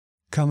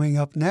Coming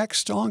up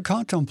next on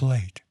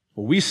Contemplate.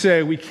 Well, we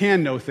say we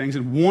can know things,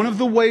 and one of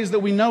the ways that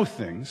we know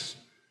things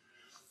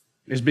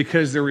is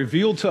because they're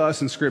revealed to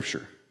us in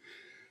Scripture.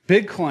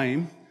 Big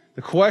claim.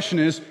 The question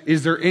is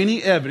there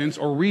any evidence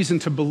or reason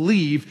to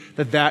believe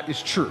that that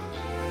is true?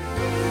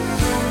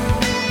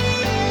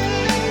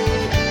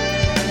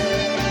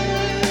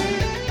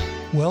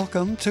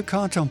 Welcome to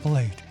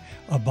Contemplate,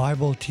 a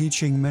Bible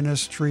teaching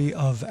ministry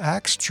of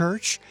Acts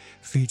Church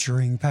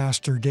featuring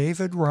Pastor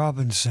David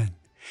Robinson.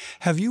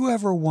 Have you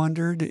ever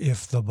wondered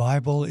if the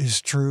Bible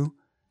is true?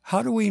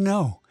 How do we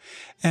know?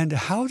 And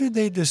how did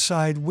they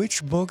decide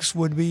which books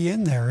would be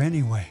in there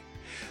anyway?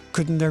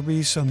 Couldn't there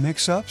be some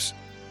mix-ups?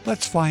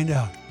 Let's find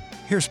out.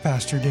 Here's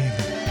Pastor David.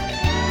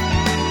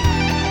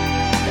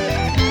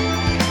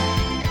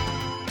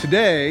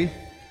 Today,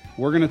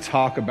 we're going to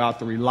talk about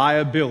the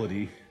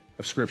reliability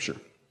of Scripture.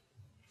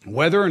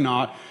 Whether or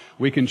not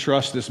we can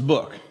trust this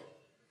book.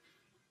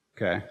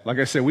 Okay, like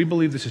I said, we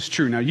believe this is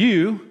true. Now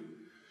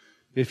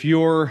if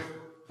you're,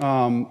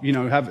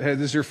 this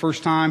is your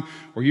first time,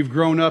 or you've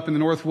grown up in the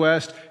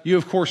Northwest, you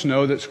of course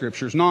know that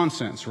Scripture's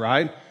nonsense,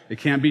 right? It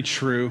can't be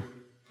true.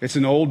 It's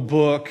an old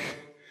book.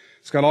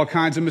 It's got all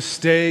kinds of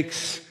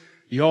mistakes.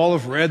 You all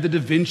have read the Da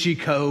Vinci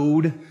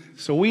Code.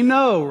 So we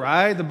know,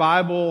 right? The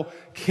Bible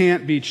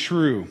can't be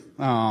true.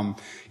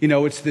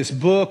 It's this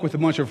book with a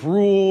bunch of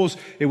rules.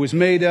 It was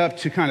made up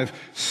to kind of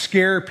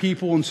scare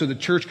people, and so the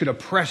church could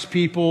oppress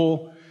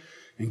people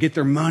and get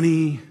their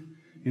money.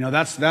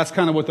 That's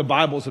kind of what the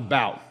Bible's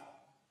about.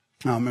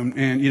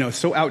 It's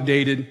so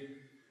outdated.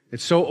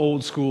 It's so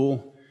old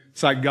school.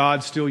 It's like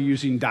God's still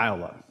using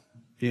dial-up.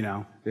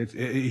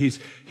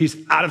 He's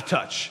out of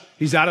touch.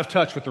 He's out of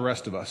touch with the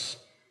rest of us.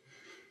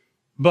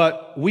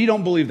 But we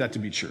don't believe that to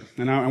be true.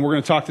 And we're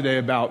going to talk today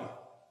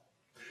about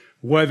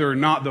whether or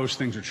not those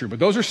things are true. But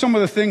those are some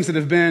of the things that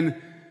have been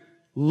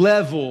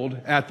leveled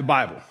at the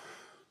Bible.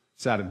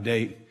 It's out of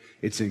date.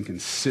 It's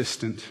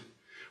inconsistent.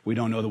 We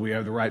don't know that we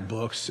have the right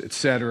books, et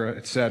cetera,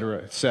 et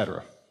cetera, et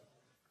cetera.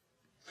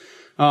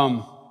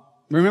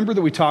 Remember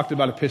that we talked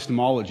about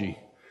epistemology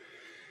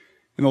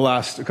in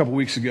a couple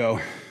weeks ago.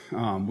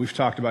 We've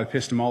talked about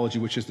epistemology,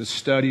 which is the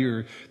study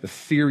or the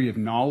theory of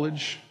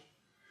knowledge.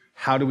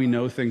 How do we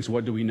know things?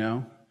 What do we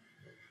know?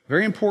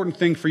 Very important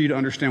thing for you to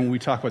understand when we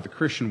talk about the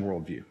Christian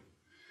worldview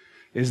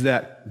is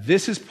that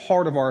this is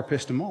part of our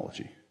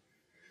epistemology.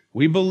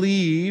 We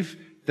believe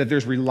that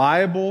there's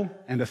reliable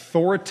and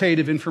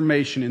authoritative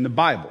information in the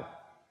Bible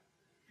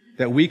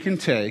that we can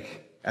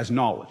take as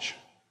knowledge,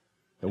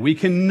 that we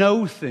can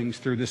know things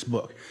through this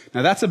book.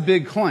 Now, that's a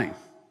big claim.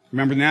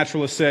 Remember, the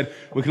naturalists said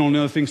we can only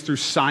know things through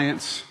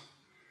science.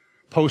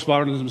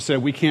 Postmodernism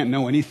said we can't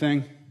know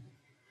anything.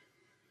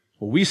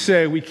 Well, we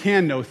say we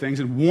can know things,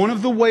 and one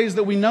of the ways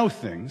that we know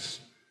things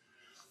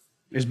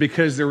is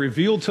because they're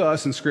revealed to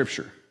us in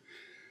Scripture.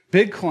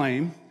 Big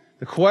claim.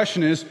 The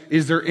question is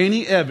there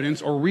any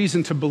evidence or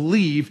reason to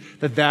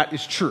believe that that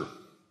is true?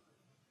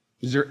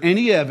 Is there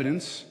any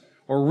evidence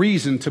or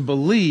reason to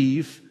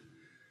believe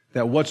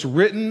that what's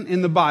written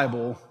in the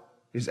Bible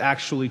is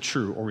actually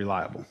true or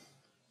reliable?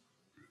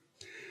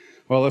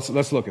 Well,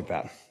 let's look at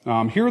that.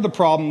 Here are the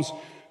problems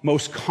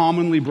most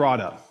commonly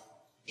brought up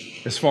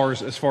as far as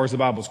the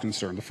Bible is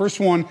concerned. The first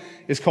one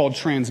is called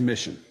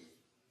transmission.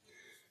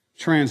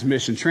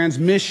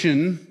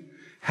 Transmission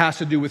has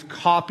to do with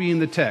copying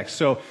the text.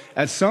 So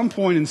at some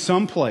point in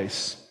some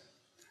place,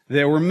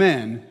 there were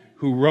men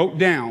who wrote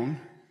down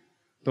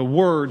the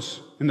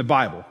words in the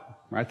Bible,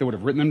 right? They would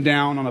have written them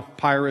down on a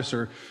papyrus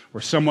or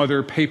some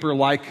other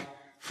paper-like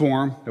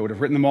form. They would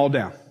have written them all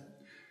down.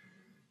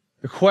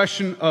 The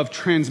question of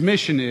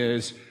transmission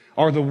is,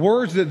 are the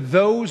words that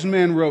those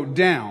men wrote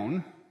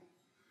down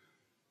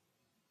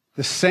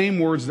the same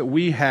words that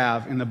we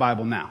have in the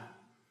Bible now?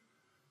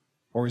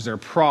 Or is there a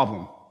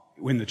problem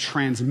in the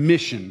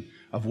transmission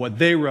of what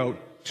they wrote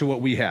to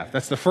what we have?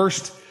 That's the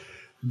first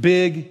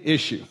big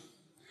issue.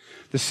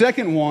 The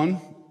second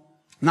one,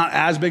 not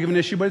as big of an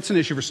issue, but it's an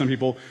issue for some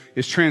people,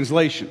 is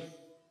translation.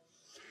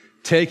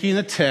 Taking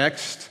a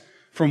text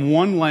from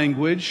one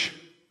language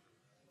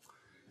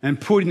and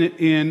putting it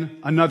in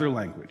another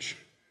language.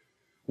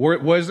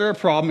 Was there a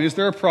problem? Is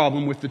there a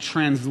problem with the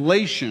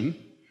translation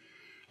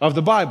of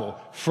the Bible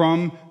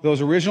from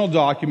those original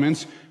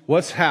documents?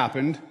 What's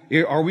happened?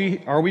 Are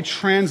we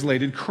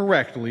translated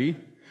correctly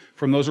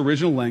from those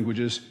original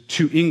languages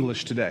to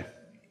English today?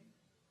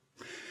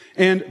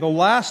 And the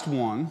last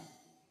one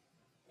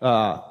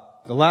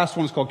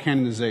is called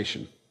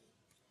canonization.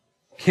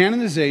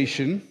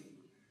 Canonization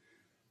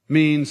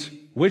means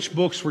which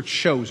books were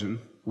chosen,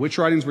 which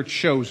writings were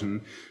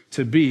chosen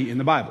to be in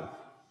the Bible.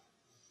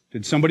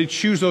 Did somebody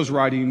choose those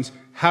writings?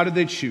 How did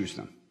they choose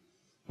them?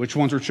 Which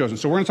ones were chosen?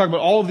 So we're going to talk about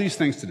all of these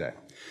things today.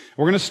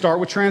 We're going to start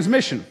with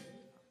transmission.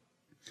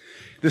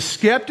 The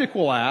skeptic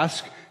will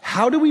ask,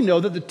 how do we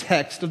know that the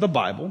text of the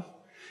Bible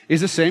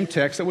is the same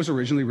text that was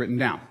originally written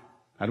down?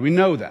 How do we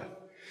know that?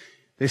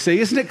 They say,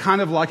 isn't it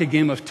kind of like a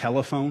game of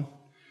telephone?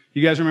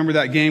 You guys remember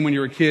that game when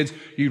you were kids?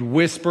 You'd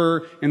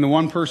whisper in the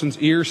one person's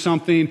ear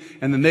something,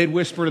 and then they'd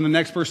whisper in the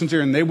next person's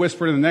ear, and they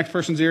whispered in the next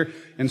person's ear,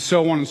 and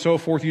so on and so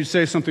forth. You'd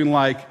say something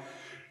like,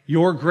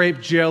 your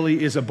grape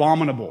jelly is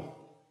abominable.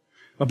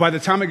 But by the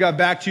time it got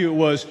back to you, it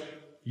was,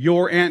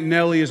 your Aunt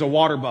Nellie is a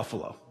water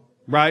buffalo,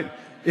 right?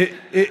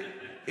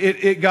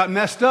 It got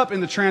messed up in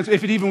the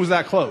if it even was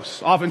that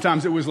close.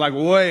 Oftentimes it was like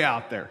way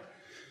out there.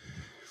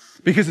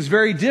 Because it's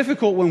very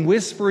difficult when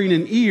whispering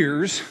in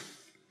ears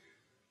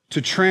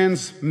to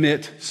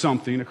transmit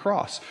something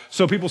across.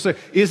 So people say,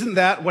 isn't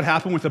that what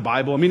happened with the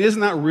Bible? I mean,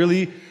 isn't that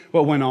really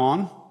what went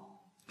on?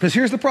 Because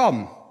here's the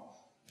problem.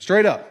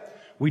 Straight up.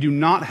 We do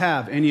not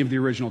have any of the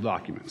original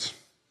documents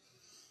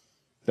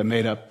that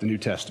made up the New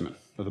Testament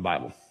of the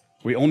Bible.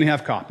 We only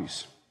have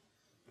copies.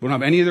 We don't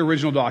have any of the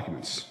original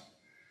documents.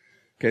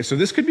 Okay, so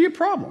this could be a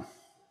problem.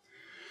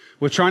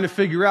 We're trying to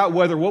figure out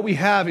whether what we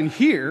have in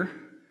here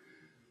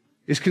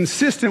is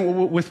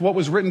consistent with what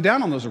was written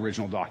down on those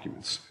original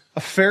documents. A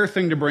fair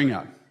thing to bring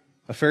up.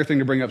 A fair thing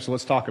to bring up, so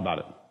let's talk about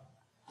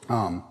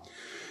it.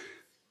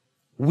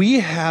 We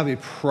have a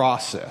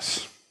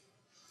process.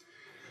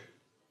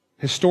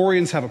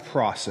 Historians have a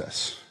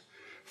process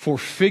for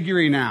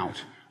figuring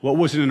out what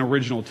was in an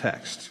original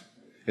text.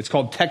 It's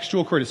called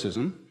textual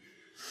criticism.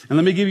 And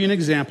let me give you an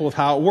example of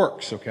how it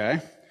works,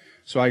 okay?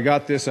 So I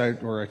got this, I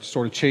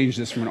sort of changed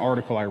this from an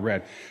article I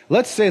read.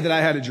 Let's say that I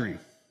had a dream.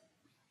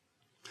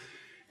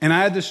 And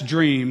I had this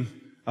dream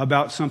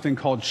about something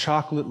called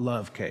chocolate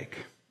love cake.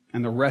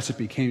 And the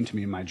recipe came to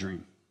me in my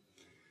dream.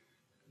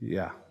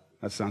 Yeah,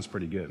 that sounds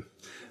pretty good.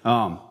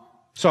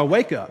 So I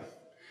wake up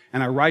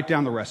and I write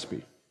down the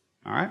recipe.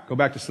 All right, go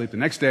back to sleep. The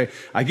next day,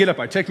 I get up,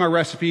 I take my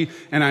recipe,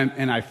 and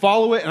I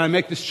follow it, and I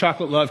make this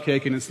chocolate love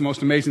cake, and it's the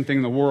most amazing thing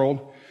in the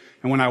world.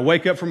 And when I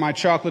wake up from my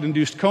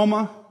chocolate-induced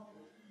coma,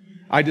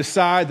 I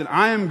decide that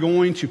I am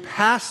going to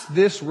pass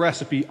this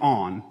recipe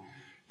on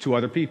to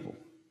other people.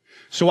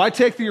 So I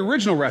take the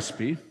original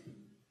recipe,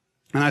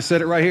 and I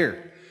set it right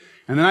here.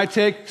 And then I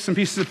take some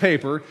pieces of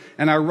paper,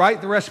 and I write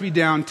the recipe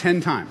down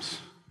 10 times.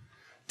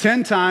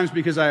 10 times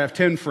because I have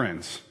 10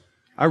 friends.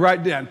 I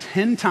write it down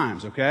 10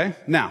 times, okay?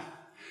 Now,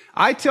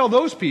 I tell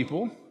those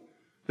people,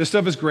 this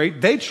stuff is great,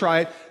 they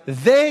try it,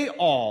 they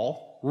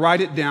all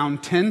write it down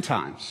 10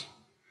 times,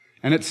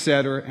 and et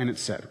cetera, and et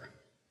cetera.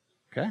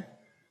 Okay?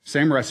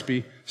 Same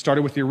recipe.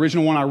 Started with the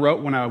original one I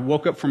wrote when I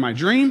woke up from my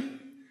dream.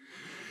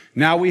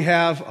 Now we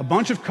have a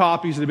bunch of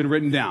copies that have been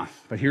written down.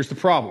 But here's the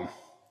problem.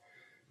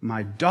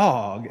 My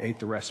dog ate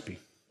the recipe.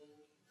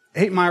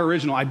 Ate my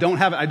original. I don't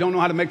have it. I don't know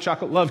how to make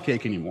chocolate love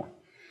cake anymore.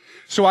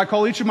 So I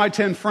call each of my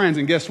 10 friends,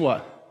 and guess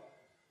what?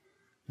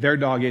 Their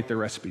dog ate their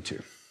recipe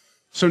too.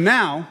 So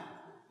now,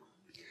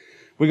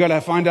 we got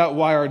to find out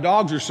why our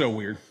dogs are so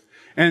weird.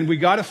 And we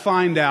got to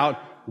find out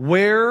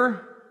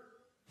where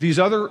these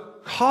other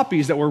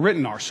copies that were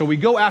written are. So we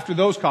go after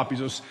those copies,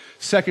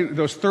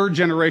 those third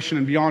generation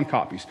and beyond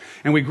copies.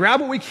 And we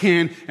grab what we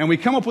can, and we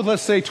come up with,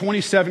 let's say,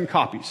 27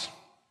 copies.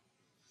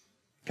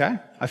 Okay?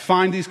 I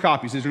find these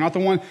copies. These are not the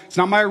one, it's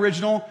not my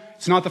original,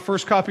 it's not the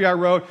first copy I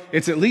wrote,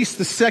 it's at least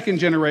the second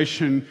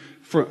generation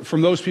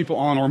from those people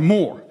on or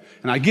more.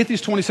 And I get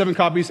these 27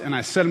 copies, and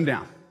I set them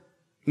down.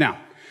 Now,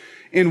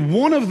 in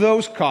one of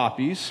those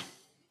copies,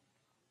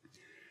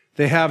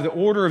 they have the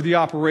order of the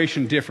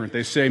operation different.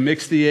 They say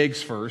mix the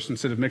eggs first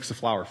instead of mix the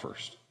flour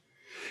first.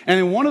 And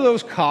in one of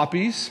those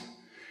copies,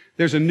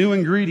 there's a new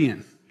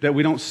ingredient that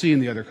we don't see in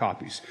the other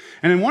copies.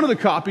 And in one of the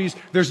copies,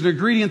 there's an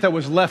ingredient that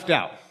was left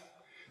out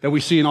that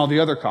we see in all the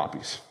other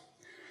copies.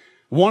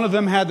 One of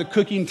them had the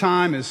cooking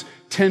time as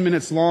 10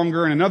 minutes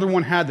longer, and another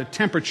one had the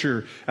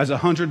temperature as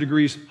 100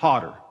 degrees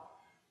hotter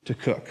to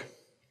cook.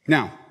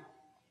 Now,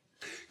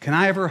 can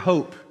I ever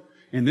hope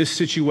in this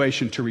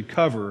situation to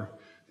recover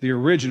the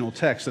original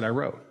text that I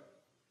wrote?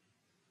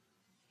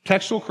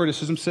 Textual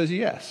criticism says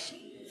yes.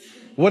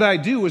 What I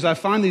do is I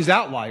find these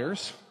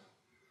outliers,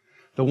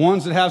 the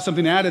ones that have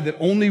something added that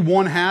only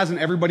one has and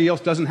everybody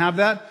else doesn't have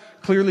that.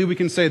 Clearly we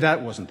can say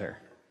that wasn't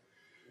there.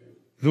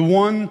 The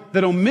one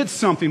that omits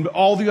something but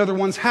all the other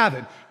ones have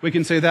it, we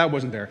can say that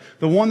wasn't there.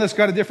 The one that's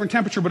got a different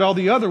temperature but all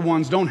the other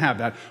ones don't have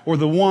that. Or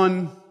the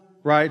one,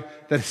 right,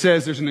 that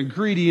says there's an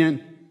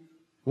ingredient,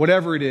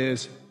 whatever it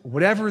is,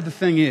 whatever the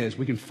thing is,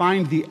 we can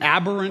find the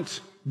aberrant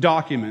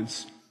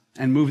documents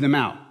and move them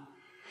out.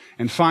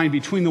 And find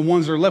between the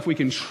ones that are left, we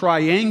can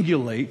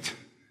triangulate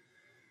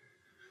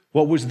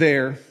what was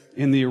there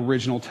in the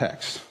original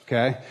text,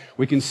 okay?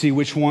 We can see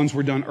which ones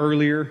were done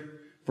earlier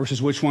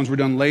versus which ones were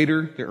done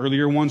later. The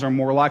earlier ones are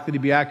more likely to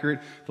be accurate.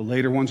 The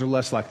later ones are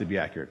less likely to be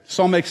accurate. This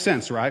all makes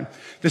sense, right?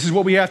 This is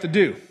what we have to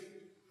do,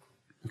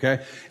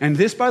 okay? And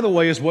this, by the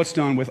way, is what's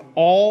done with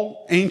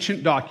all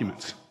ancient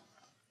documents.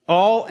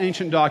 All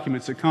ancient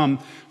documents that come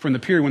from the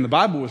period when the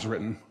Bible was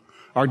written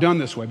are done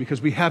this way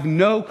because we have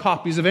no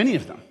copies of any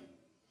of them.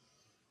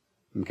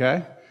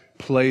 Okay?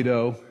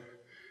 Plato,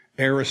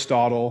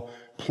 Aristotle,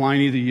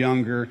 Pliny the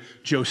Younger,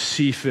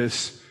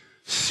 Josephus,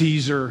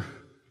 Caesar,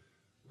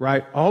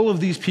 right? All of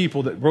these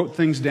people that wrote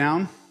things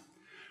down,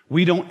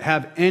 we don't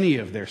have any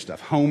of their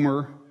stuff.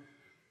 Homer,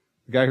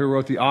 The guy who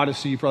wrote the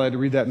Odyssey, you probably had to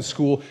read that in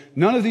school.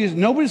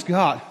 Nobody's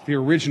got the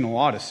original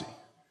Odyssey.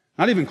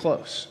 Not even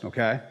close,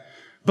 okay?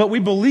 But we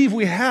believe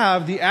we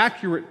have the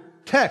accurate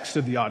text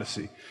of the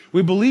Odyssey.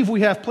 We believe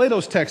we have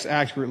Plato's text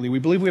accurately. We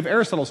believe we have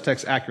Aristotle's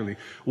text accurately.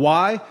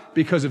 Why?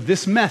 Because of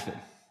this method,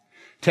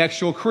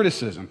 textual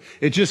criticism.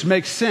 It just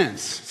makes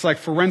sense. It's like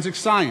forensic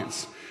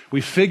science.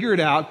 We figure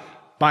it out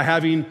by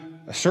having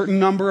a certain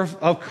number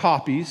of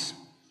copies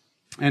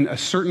and a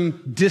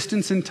certain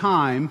distance in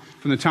time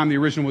from the time the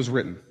original was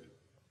written.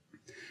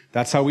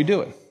 That's how we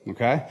do it,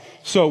 okay?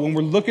 So when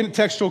we're looking at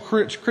textual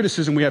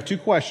criticism, we have two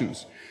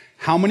questions.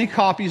 How many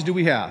copies do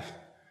we have?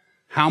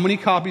 How many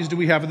copies do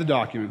we have of the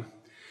document?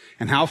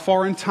 And how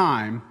far in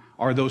time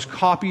are those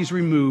copies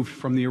removed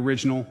from the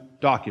original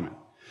document?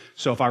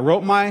 So if I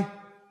wrote my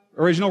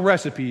original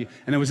recipe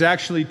and it was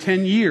actually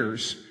 10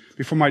 years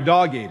before my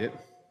dog ate it,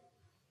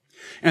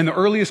 and the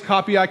earliest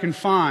copy I can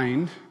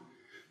find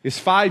is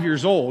 5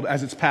 years old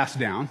as it's passed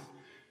down,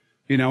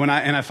 and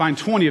I find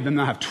 20 of them,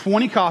 then I have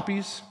 20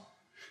 copies,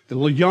 the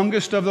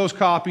youngest of those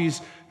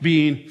copies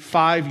being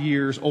 5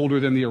 years older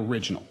than the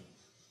original.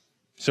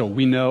 So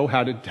we know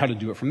how to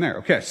do it from there.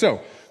 Okay,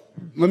 so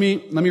let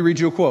me read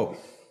you a quote.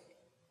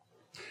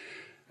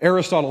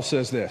 Aristotle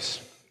says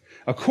this: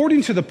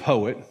 accordingly, the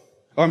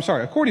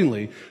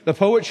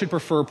poet should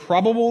prefer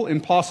probable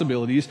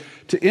impossibilities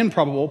to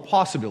improbable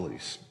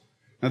possibilities.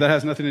 Now that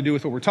has nothing to do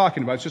with what we're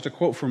talking about. It's just a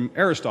quote from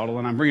Aristotle,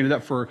 and I'm bringing it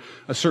up for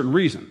a certain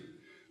reason.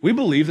 We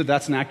believe that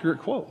that's an accurate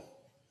quote,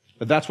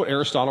 that that's what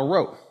Aristotle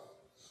wrote.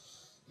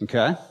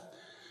 Okay?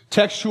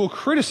 Textual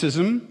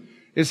criticism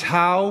is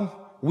how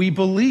we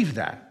believe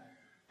that.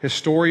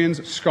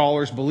 Historians,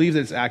 scholars believe that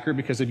it's accurate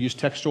because they've used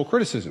textual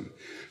criticism.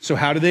 So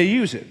how do they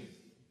use it?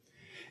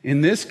 In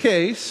this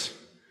case,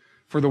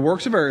 for the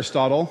works of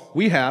Aristotle,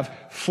 we have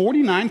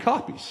 49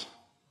 copies.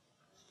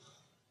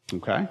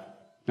 Okay?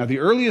 Now, the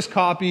earliest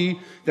copy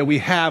that we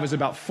have is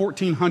about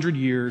 1,400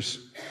 years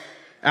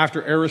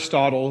after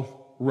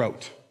Aristotle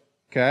wrote.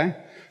 Okay?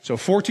 So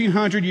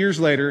 1,400 years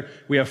later,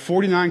 we have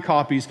 49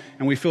 copies,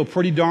 and we feel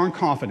pretty darn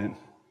confident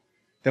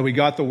that we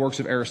got the works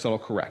of Aristotle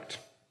correct.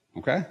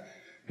 Okay?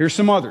 Here's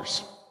some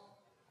others.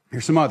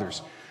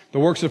 The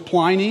works of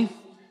Pliny,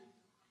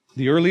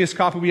 the earliest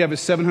copy we have is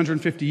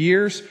 750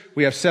 years.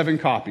 We have 7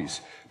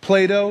 copies.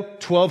 Plato,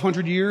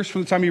 1,200 years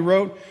from the time he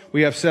wrote.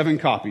 We have 7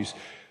 copies.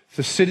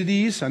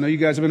 Thucydides, I know you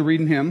guys have been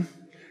reading him.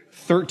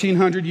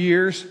 1,300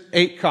 years,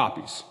 8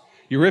 copies.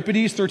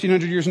 Euripides,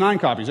 1,300 years, 9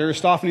 copies.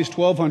 Aristophanes,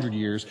 1,200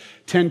 years,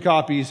 10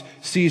 copies.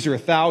 Caesar,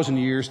 1,000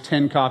 years,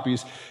 10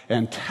 copies.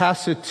 And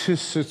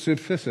Tacitus,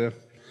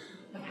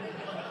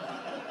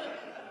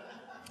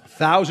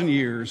 1,000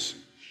 years,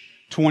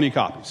 20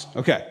 copies.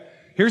 Okay,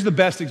 here's the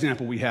best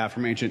example we have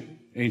from the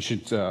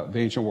ancient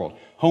world.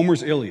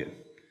 Homer's Iliad.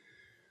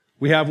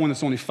 We have one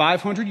that's only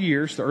 500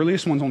 years. The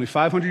earliest one's only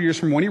 500 years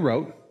from when he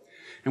wrote.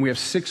 And we have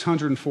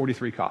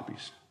 643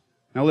 copies.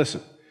 Now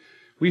listen,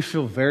 we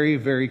feel very,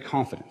 very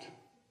confident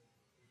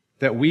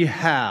that we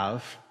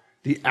have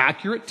the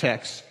accurate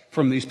text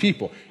from these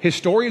people.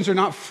 Historians are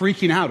not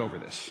freaking out over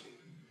this.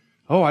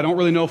 Oh, I don't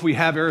really know if we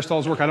have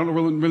Aristotle's work. I don't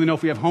really know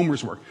if we have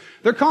Homer's work.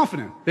 They're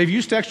confident. They've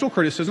used textual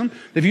criticism.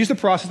 They've used the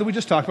process that we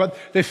just talked about.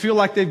 They feel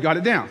like they've got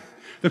it down.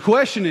 The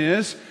question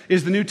is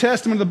the New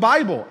Testament of the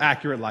Bible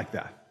accurate like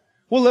that?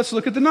 Well, let's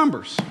look at the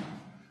numbers.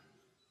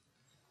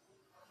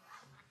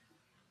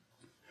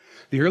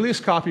 The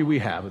earliest copy we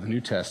have of the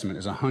New Testament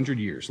is 100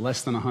 years,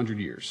 less than 100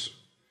 years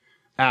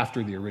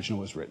after the original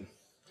was written.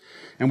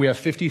 And we have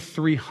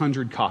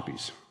 5,300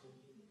 copies.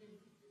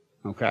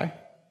 Okay?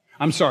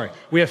 I'm sorry.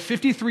 We have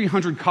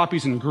 5,300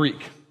 copies in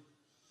Greek.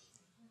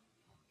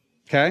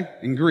 Okay?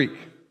 In Greek.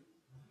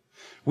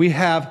 We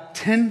have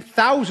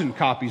 10,000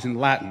 copies in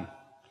Latin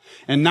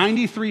and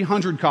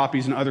 9,300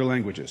 copies in other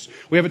languages.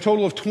 We have a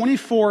total of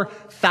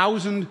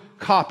 24,000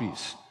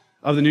 copies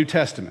of the New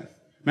Testament.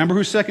 Remember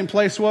who second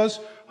place was?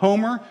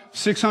 Homer,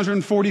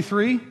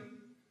 643.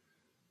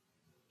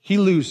 He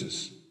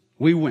loses.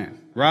 We win,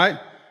 right?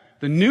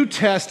 The New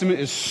Testament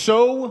is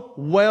so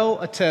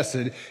well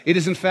attested. It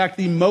is, in fact,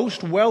 the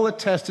most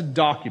well-attested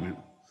document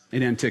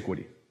in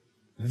antiquity.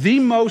 The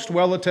most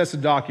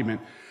well-attested document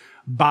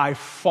by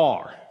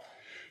far.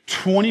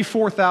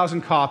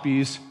 24,000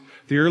 copies,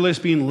 the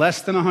earliest being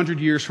less than 100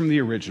 years from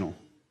the original.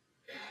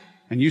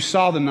 And you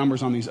saw the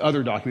numbers on these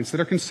other documents that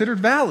are considered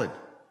valid.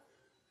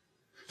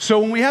 So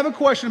when we have a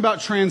question about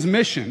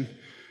transmission,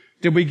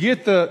 did we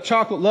get the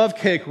chocolate love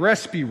cake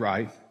recipe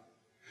right?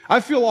 I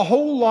feel a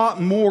whole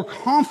lot more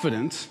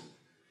confident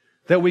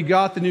that we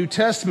got the New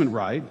Testament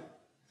right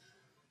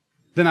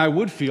than I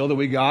would feel that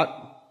we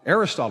got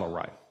Aristotle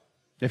right.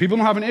 If people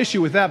don't have an issue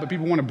with that, but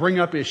people want to bring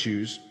up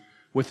issues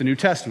with the New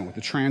Testament, with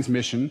the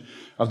transmission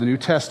of the New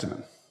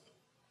Testament.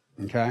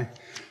 Okay?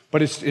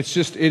 But it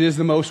is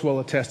the most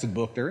well-attested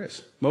book there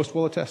is. Most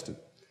well-attested.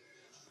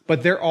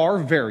 But there are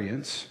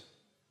variants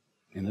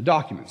in the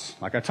documents.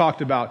 Like I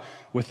talked about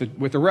with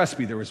the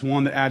recipe, there was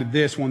one that added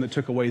this, one that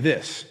took away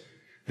this.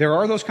 There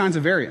are those kinds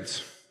of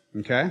variants.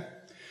 Okay?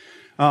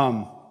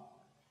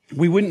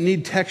 We wouldn't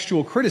need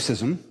textual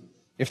criticism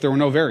if there were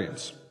no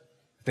variants.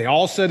 If they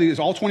all said,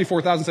 all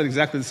 24,000 said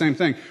exactly the same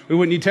thing, we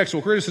wouldn't need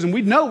textual criticism.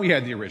 We'd know we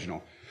had the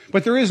original.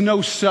 But there is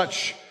no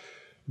such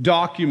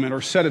document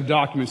or set of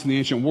documents in the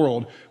ancient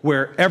world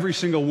where every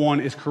single one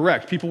is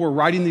correct. People were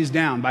writing these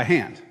down by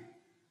hand.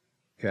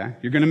 Okay?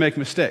 You're going to make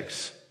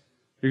mistakes.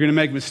 You're going to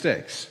make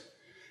mistakes.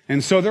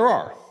 And so there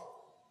are.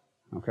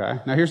 Okay?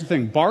 Now here's the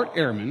thing. Bart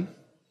Ehrman,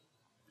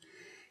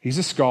 he's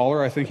a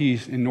scholar. I think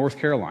he's in North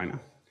Carolina.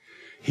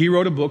 He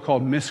wrote a book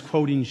called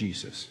Misquoting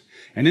Jesus.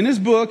 And in his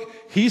book,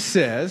 he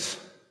says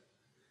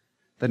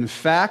that in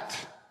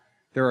fact,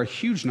 there are a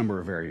huge number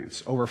of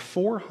variants, over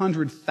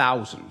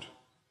 400,000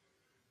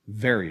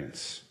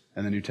 variants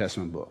in the New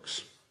Testament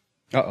books.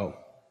 Uh-oh.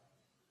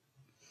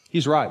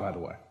 He's right, by the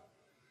way.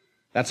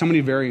 That's how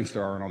many variants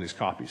there are in all these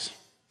copies.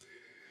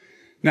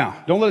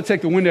 Now, don't let it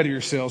take the wind out of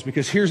your sails,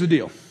 because here's the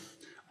deal.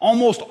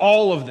 Almost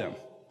all of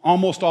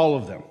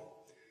them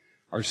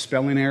are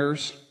spelling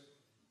errors,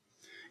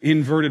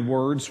 inverted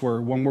words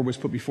where one word was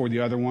put before the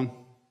other one.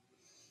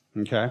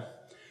 Okay?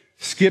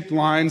 Skipped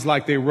lines,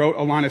 like they wrote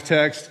a line of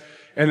text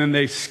and then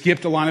they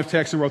skipped a line of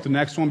text and wrote the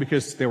next one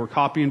because they were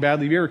copying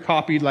badly. Have you ever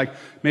copied, like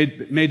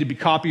made to be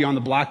copy on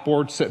the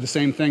blackboard, said the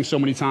same thing so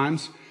many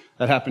times?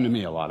 That happened to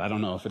me a lot. I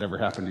don't know if it ever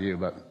happened to you,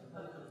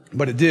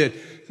 but it did.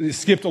 It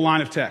skipped a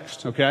line of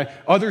text, okay?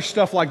 Other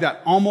stuff like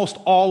that. Almost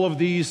all of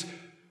these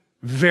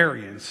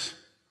variants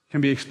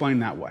can be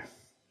explained that way.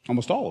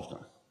 Almost all of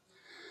them.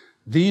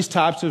 These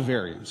types of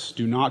variants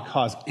do not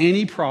cause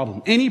any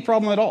problem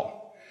at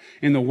all,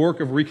 in the work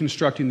of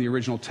reconstructing the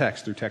original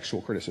text through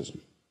textual criticism.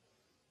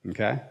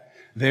 Okay?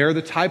 They are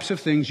the types of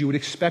things you would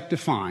expect to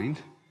find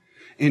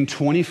in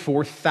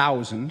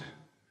 24,000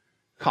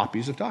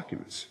 copies of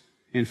documents.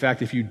 In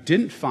fact, if you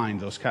didn't find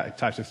those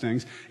types of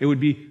things, it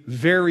would be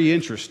very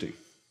interesting.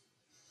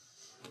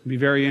 It would be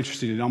very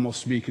interesting. It'd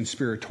almost be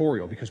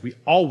conspiratorial, because we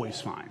always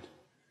find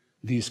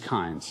these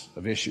kinds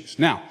of issues.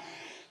 Now,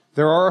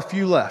 there are a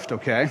few left,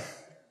 okay?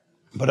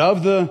 But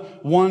of the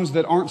ones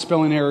that aren't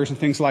spelling errors and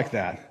things like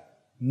that,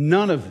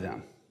 none of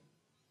them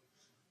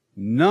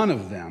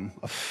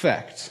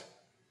affect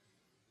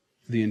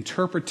the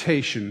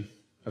interpretation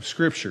of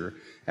Scripture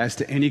as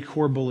to any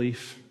core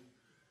belief,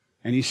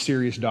 any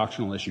serious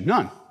doctrinal issue.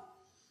 None.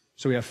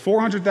 So we have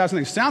 400,000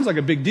 things. Sounds like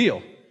a big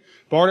deal.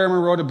 Bart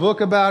Ehrman wrote a book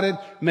about it,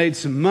 made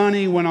some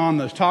money, went on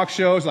the talk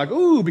shows, like,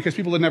 ooh, because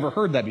people had never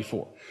heard that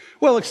before.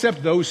 Well,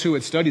 except those who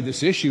had studied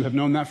this issue have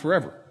known that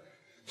forever.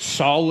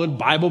 Solid,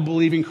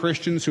 Bible-believing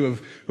Christians who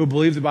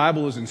believe the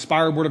Bible is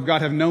inspired Word of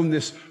God have known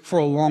this for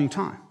a long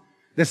time.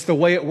 That's the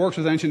way it works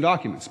with ancient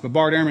documents. But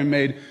Bart Ehrman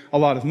made a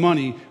lot of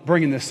money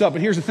bringing this up.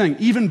 But here's the thing.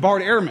 Even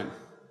Bart Ehrman,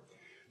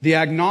 the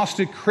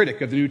agnostic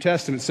critic of the New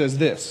Testament, says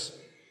this.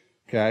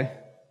 Okay?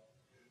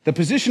 The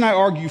position I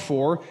argue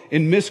for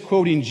in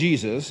misquoting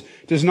Jesus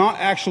does not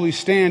actually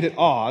stand at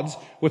odds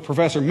with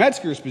Professor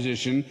Metzger's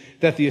position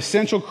that the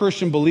essential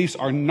Christian beliefs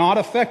are not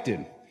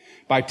affected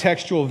by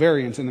textual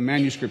variants in the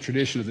manuscript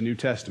tradition of the New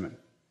Testament.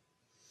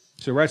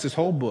 So he writes this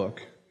whole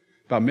book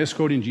about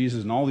misquoting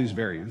Jesus and all these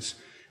variants,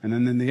 and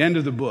then in the end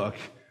of the book,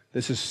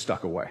 this is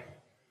stuck away.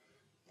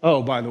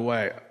 Oh, by the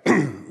way,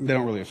 they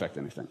don't really affect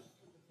anything.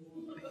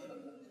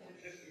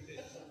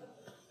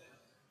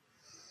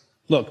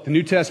 Look, the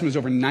New Testament is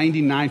over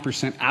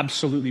 99%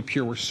 absolutely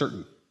pure. We're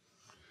certain.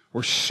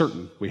 We're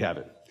certain we have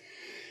it.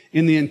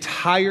 In the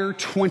entire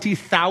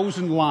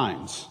 20,000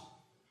 lines,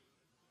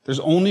 there's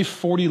only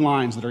 40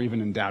 lines that are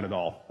even in doubt at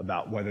all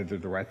about whether they're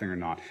the right thing or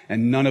not.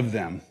 And none of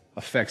them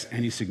affects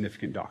any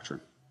significant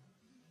doctrine.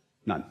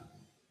 None.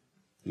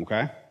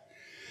 Okay?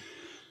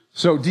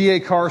 So D.A.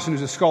 Carson,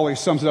 who's a scholar, he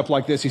sums it up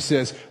like this. He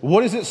says,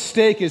 what is at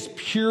stake is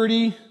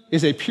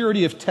a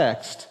purity of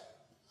text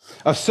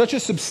of such a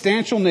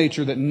substantial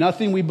nature that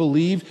nothing we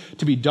believe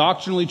to be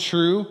doctrinally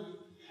true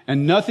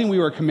and nothing we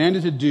are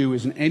commanded to do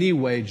is in any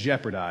way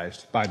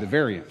jeopardized by the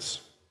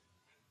variants.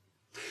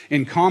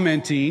 In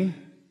commenting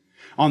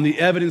on the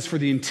evidence for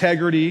the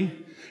integrity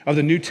of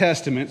the New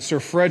Testament, Sir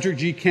Frederick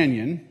G.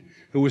 Kenyon,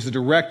 who was the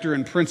director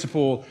and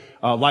principal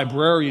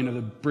librarian of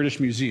the British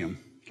Museum,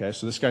 okay,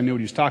 so this guy knew what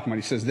he was talking about.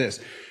 He says this,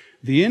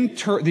 the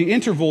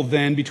interval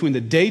then between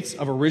the dates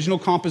of original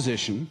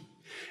composition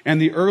and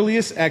the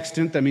earliest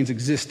extant, that means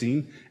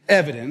existing,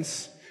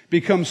 evidence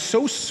becomes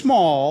so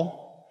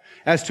small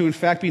as to in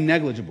fact be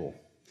negligible.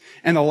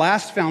 And the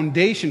last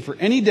foundation for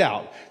any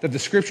doubt that the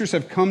Scriptures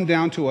have come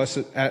down to us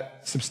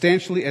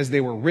substantially as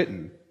they were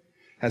written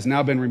has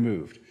now been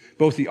removed.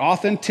 Both the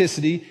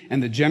authenticity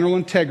and the general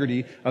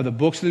integrity of the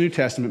books of the New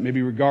Testament may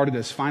be regarded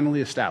as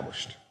finally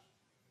established.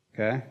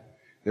 Okay?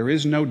 There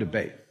is no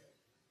debate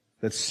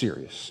that's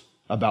serious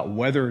about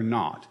whether or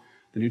not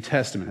the New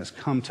Testament has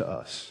come to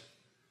us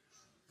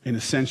in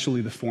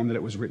essentially the form that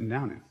it was written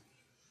down in.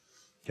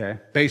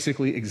 Okay?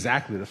 Basically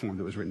exactly the form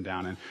that it was written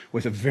down in,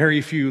 with a very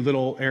few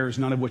little errors,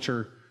 none of which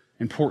are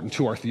important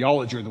to our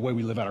theology or the way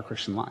we live out our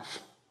Christian life.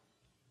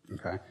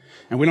 Okay?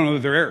 And we don't know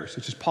that they're errors.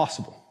 It's just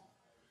possible.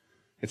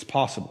 It's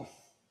possible.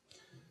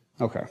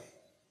 Okay.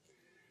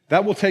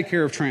 That will take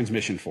care of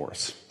transmission for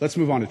us. Let's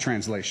move on to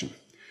translation,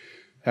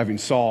 having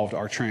solved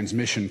our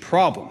transmission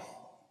problem.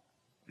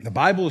 The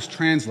Bible is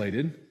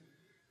translated,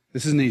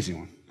 this is an easy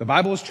one. The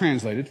Bible is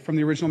translated from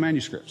the original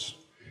manuscripts.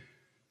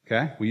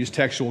 Okay? We use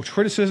textual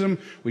criticism.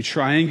 We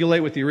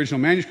triangulate what the original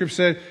manuscript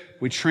said.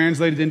 We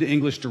translate it into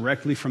English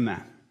directly from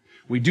that.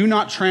 We do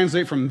not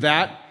translate from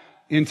that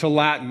into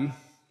Latin,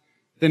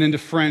 then into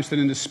French, then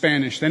into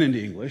Spanish, then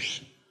into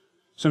English.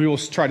 Some people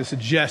try to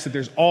suggest that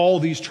there's all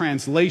these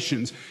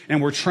translations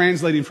and we're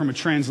translating from a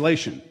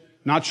translation.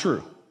 Not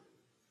true.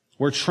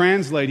 We're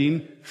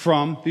translating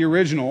from the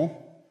original,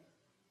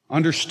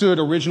 understood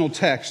original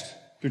text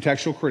through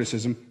textual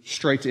criticism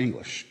straight to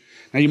English.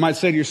 Now you might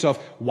say to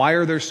yourself, why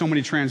are there so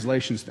many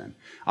translations then?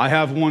 I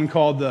have one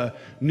called the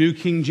New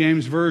King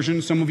James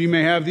Version. Some of you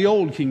may have the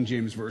Old King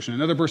James Version.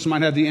 Another person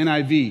might have the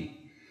NIV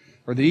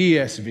or the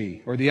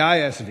ESV or the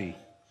ISV.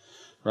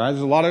 Right?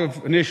 There's a lot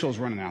of initials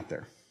running out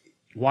there.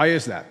 Why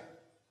is that?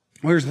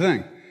 Well, here's the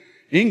thing.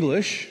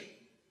 English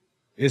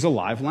is a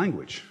live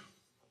language.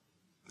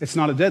 It's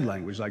not a dead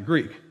language like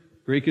Greek.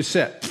 Greek is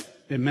set.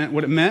 It meant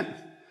what it meant.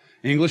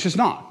 English is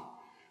not.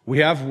 We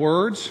have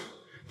words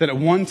that at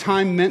one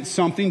time meant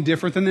something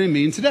different than they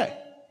mean today.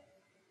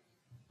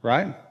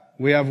 Right?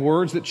 We have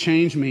words that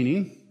change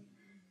meaning.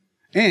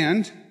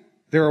 And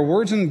there are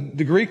words in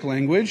the Greek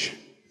language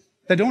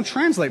that don't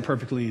translate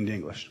perfectly into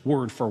English,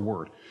 word for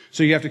word.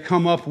 So you have to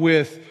come up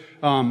with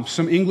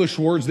some English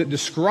words that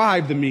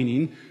describe the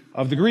meaning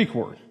of the Greek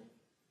word.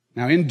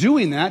 Now, in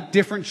doing that,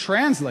 different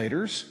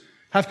translators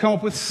have come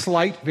up with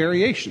slight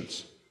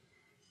variations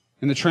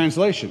in the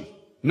translation.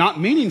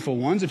 Not meaningful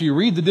ones. If you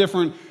read the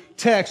different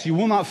texts, you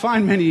will not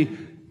find many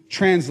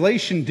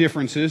translation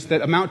differences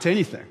that amount to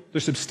anything.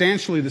 They're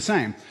substantially the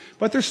same,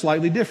 but they're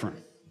slightly different.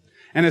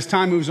 And as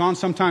time moves on,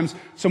 sometimes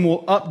someone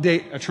will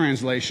update a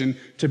translation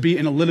to be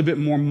in a little bit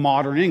more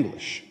modern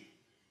English.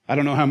 I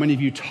don't know how many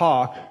of you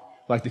talk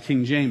like the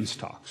King James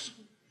talks.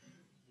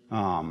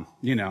 I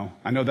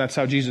know that's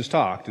how Jesus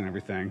talked and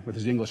everything with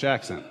his English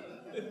accent.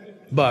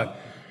 But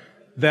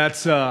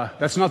that's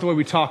not the way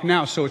we talk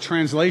now. So a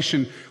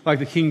translation like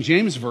the King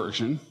James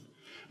Version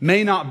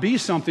may not be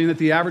something that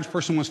the average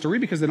person wants to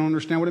read because they don't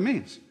understand what it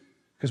means.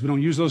 Because we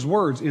don't use those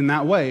words in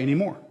that way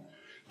anymore.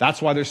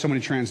 That's why there's so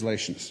many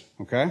translations.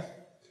 Okay?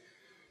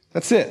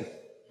 That's it.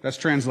 That's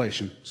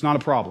translation. It's not a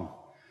problem.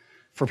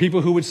 For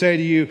people who would say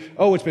to you,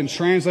 oh, it's been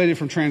translated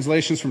from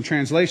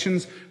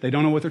translations, they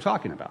don't know what they're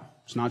talking about.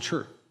 It's not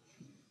true.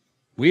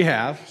 We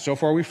have, so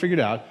far we've figured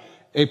out,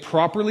 a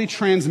properly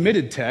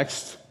transmitted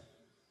text.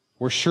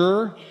 We're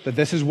sure that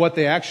this is what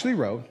they actually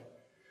wrote,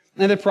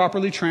 and a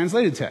properly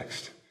translated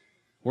text.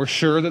 We're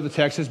sure that the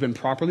text has been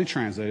properly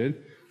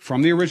translated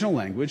from the original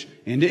language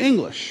into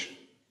English.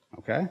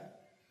 Okay?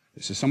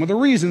 This is some of the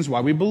reasons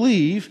why we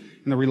believe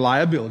in the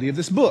reliability of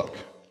this book.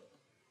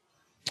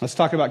 Let's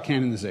talk about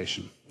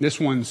canonization. This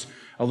one's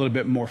a little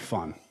bit more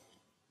fun.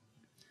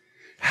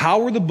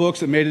 How were the books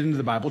that made it into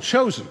the Bible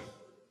chosen?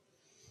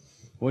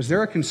 Was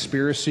there a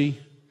conspiracy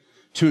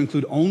to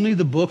include only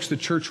the books the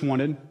church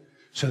wanted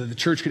so that the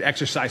church could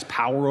exercise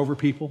power over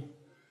people?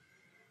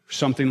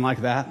 Something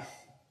like that.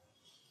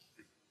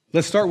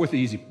 Let's start with the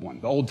easy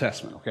one, the Old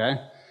Testament,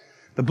 okay?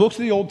 The books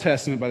of the Old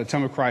Testament by the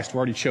time of Christ were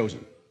already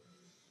chosen.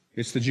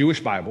 It's the Jewish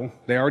Bible.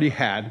 They already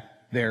had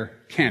their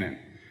canon,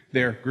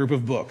 their group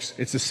of books.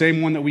 It's the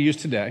same one that we use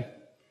today.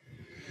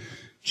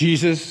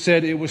 Jesus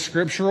said it was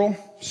scriptural,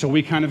 so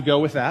we kind of go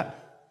with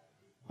that.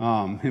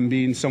 Him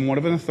being somewhat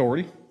of an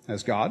authority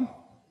as God.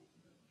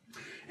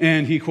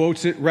 And he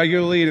quotes it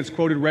regularly, and it's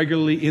quoted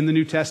regularly in the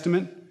New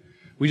Testament.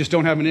 We just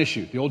don't have an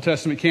issue. The Old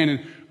Testament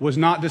canon was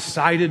not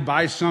decided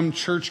by some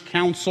church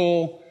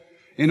council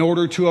in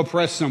order to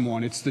oppress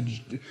someone. It's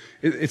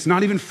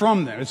not even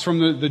from there. It's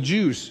from the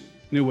Jews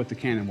knew what the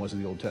canon was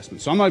in the Old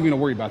Testament. So I'm not even going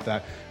to worry about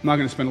that. I'm not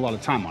going to spend a lot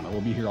of time on it.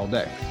 We'll be here all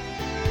day.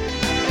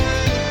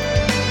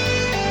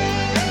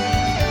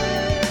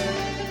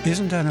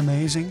 Isn't that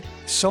amazing?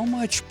 So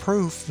much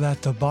proof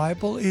that the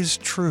Bible is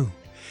true.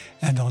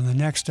 And on the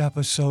next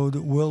episode,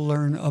 we'll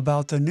learn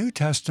about the New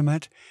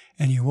Testament,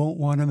 and you won't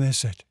want to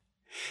miss it.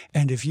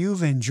 And if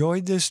you've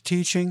enjoyed this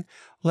teaching,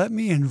 let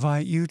me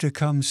invite you to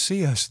come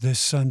see us this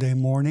Sunday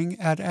morning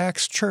at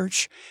Acts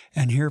Church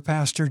and hear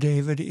Pastor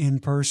David in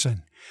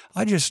person.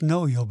 I just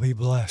know you'll be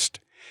blessed.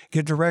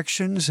 Get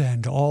directions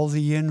and all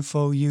the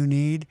info you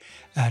need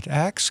at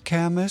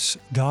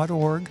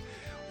axcamus.org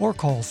or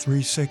call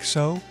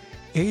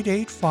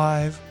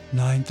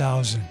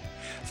 360-885-9000.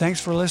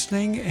 Thanks for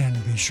listening,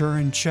 and be sure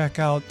and check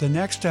out the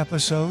next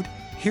episode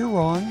here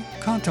on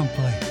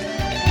Contemplate.